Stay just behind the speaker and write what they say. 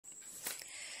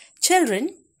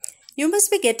Children, you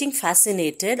must be getting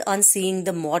fascinated on seeing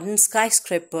the modern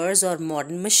skyscrapers or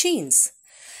modern machines.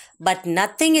 But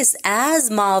nothing is as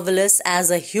marvelous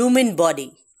as a human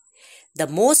body, the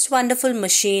most wonderful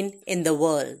machine in the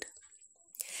world.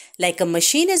 Like a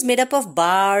machine is made up of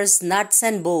bars, nuts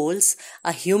and bolts,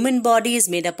 a human body is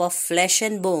made up of flesh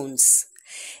and bones.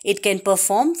 It can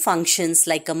perform functions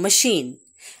like a machine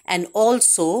and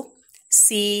also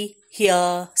see,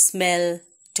 hear, smell,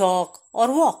 talk or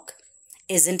walk.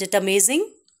 Isn't it amazing?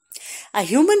 A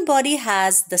human body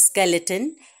has the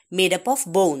skeleton made up of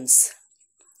bones.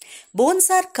 Bones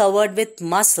are covered with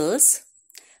muscles.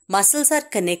 Muscles are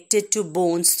connected to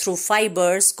bones through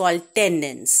fibers called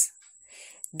tendons.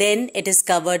 Then it is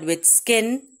covered with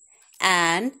skin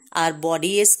and our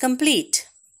body is complete.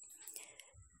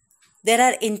 There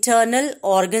are internal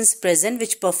organs present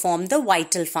which perform the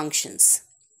vital functions.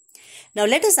 Now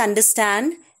let us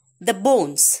understand the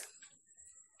bones.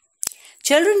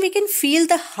 Children, we can feel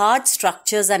the hard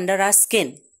structures under our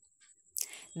skin.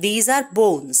 These are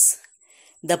bones.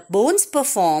 The bones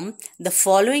perform the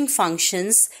following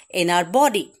functions in our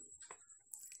body.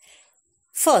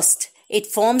 First, it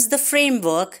forms the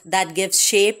framework that gives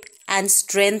shape and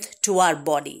strength to our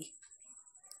body.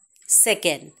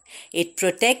 Second, it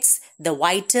protects the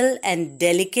vital and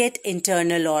delicate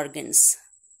internal organs.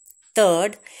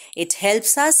 Third, it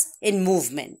helps us in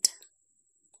movement.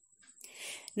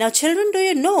 Now children, do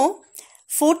you know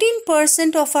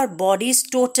 14% of our body's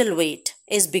total weight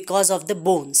is because of the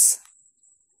bones.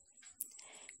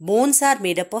 Bones are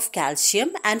made up of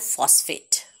calcium and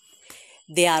phosphate.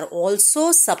 They are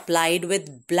also supplied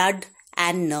with blood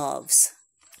and nerves.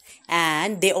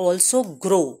 And they also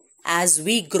grow as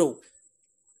we grow.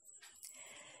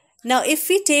 Now if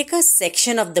we take a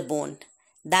section of the bone,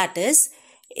 that is,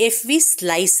 if we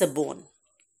slice a bone,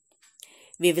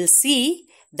 we will see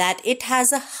that it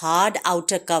has a hard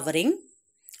outer covering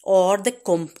or the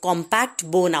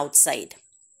compact bone outside,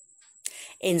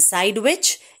 inside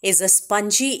which is a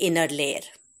spongy inner layer.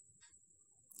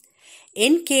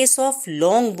 In case of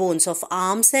long bones of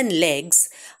arms and legs,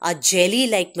 a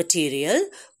jelly-like material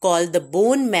called the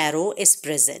bone marrow is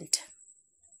present.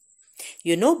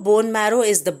 You know, bone marrow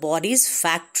is the body's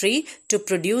factory to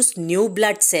produce new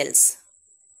blood cells.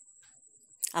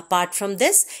 Apart from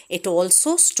this, it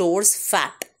also stores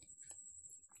fat.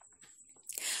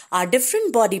 Our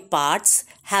different body parts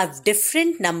have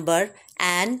different number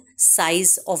and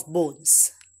size of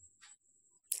bones.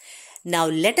 Now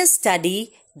let us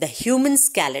study the human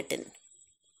skeleton.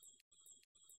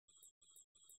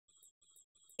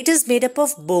 It is made up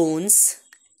of bones,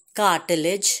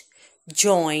 cartilage,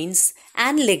 joints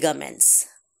and ligaments.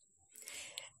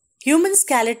 Human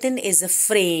skeleton is a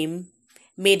frame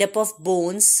made up of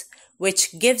bones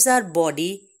which gives our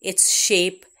body its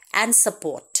shape and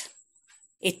support.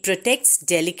 It protects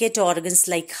delicate organs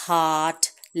like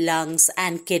heart, lungs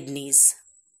and kidneys.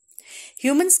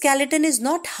 Human skeleton is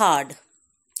not hard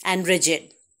and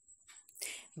rigid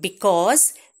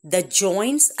because the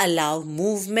joints allow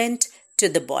movement to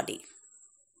the body.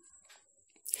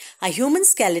 A human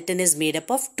skeleton is made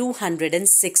up of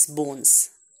 206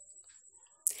 bones.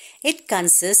 It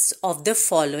consists of the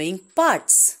following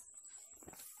parts.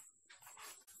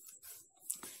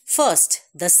 First,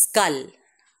 the skull.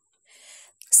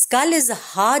 Skull is a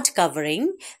hard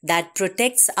covering that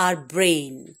protects our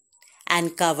brain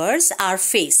and covers our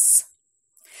face.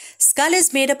 Skull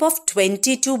is made up of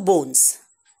 22 bones,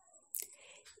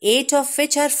 8 of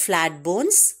which are flat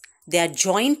bones. They are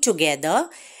joined together,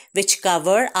 which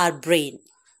cover our brain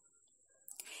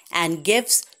and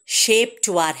gives shape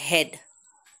to our head.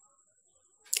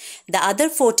 The other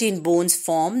 14 bones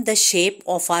form the shape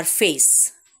of our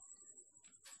face.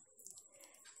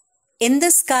 In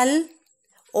the skull,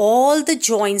 all the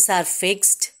joints are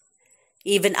fixed.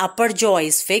 Even upper jaw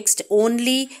is fixed,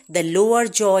 only the lower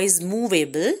jaw is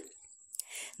movable.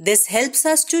 This helps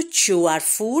us to chew our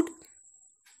food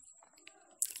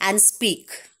and speak.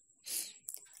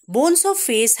 Bones of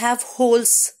face have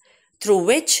holes through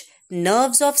which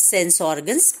nerves of sense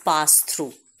organs pass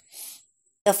through.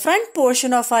 The front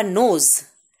portion of our nose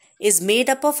is made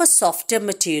up of a softer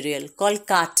material called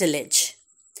cartilage.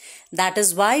 That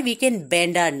is why we can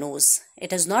bend our nose.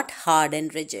 It is not hard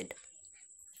and rigid.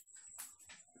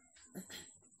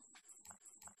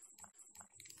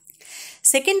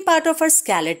 Second part of our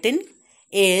skeleton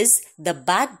is the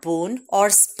backbone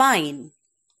or spine.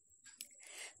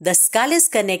 The skull is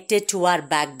connected to our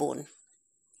backbone.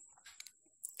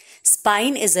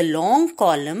 Spine is a long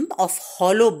column of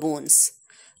hollow bones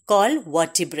called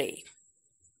vertebrae.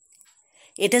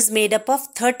 It is made up of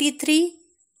 33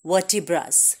 vertebrae.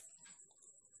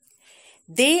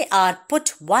 They are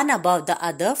put one above the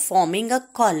other, forming a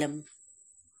column,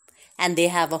 and they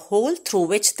have a hole through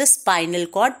which the spinal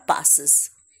cord passes.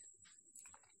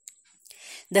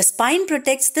 The spine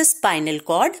protects the spinal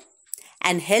cord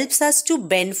and helps us to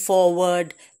bend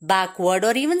forward, backward,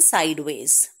 or even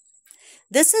sideways.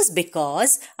 This is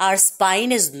because our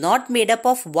spine is not made up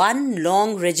of one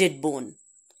long rigid bone,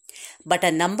 but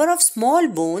a number of small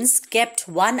bones kept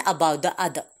one above the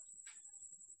other.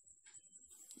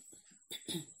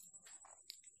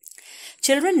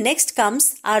 Children, next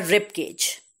comes our rib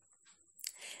cage.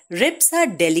 Ribs are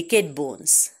delicate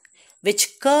bones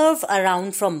which curve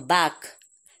around from back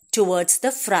towards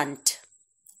the front.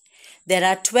 There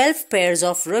are 12 pairs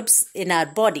of ribs in our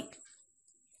body.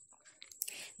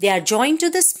 They are joined to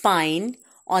the spine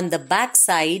on the back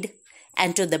side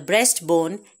and to the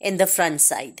breastbone in the front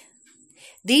side.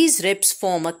 These ribs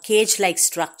form a cage-like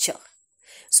structure,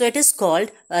 so it is called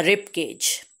a rib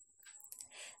cage.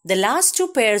 The last 2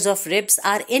 pairs of ribs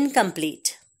are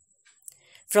incomplete.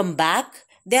 From back,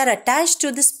 they are attached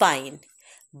to the spine,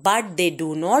 but they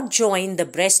do not join the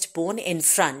breastbone in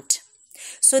front,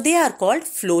 so they are called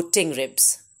floating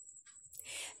ribs.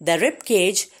 The rib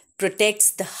cage protects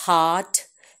the heart,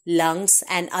 lungs,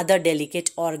 and other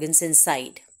delicate organs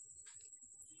inside.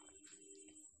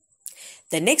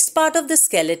 The next part of the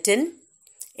skeleton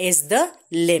is the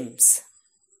limbs.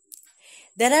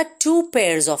 There are 2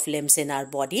 pairs of limbs in our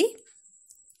body.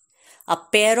 A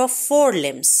pair of 4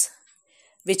 limbs,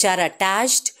 which are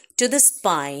attached to the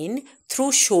spine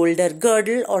through shoulder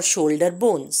girdle or shoulder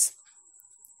bones.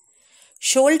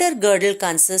 Shoulder girdle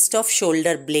consists of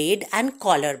shoulder blade and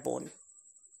collarbone.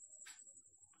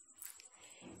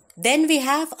 Then we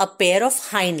have a pair of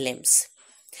hind limbs,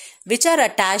 which are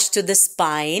attached to the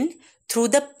spine through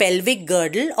the pelvic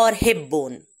girdle or hip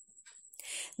bone.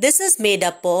 This is made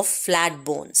up of flat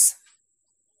bones.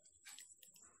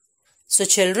 So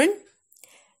children,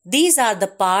 these are the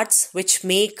parts which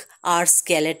make our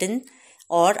skeleton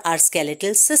or our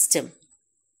skeletal system.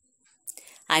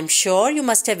 I'm sure you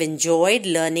must have enjoyed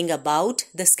learning about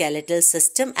the skeletal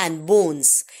system and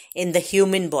bones in the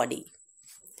human body.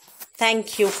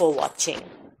 Thank you for watching.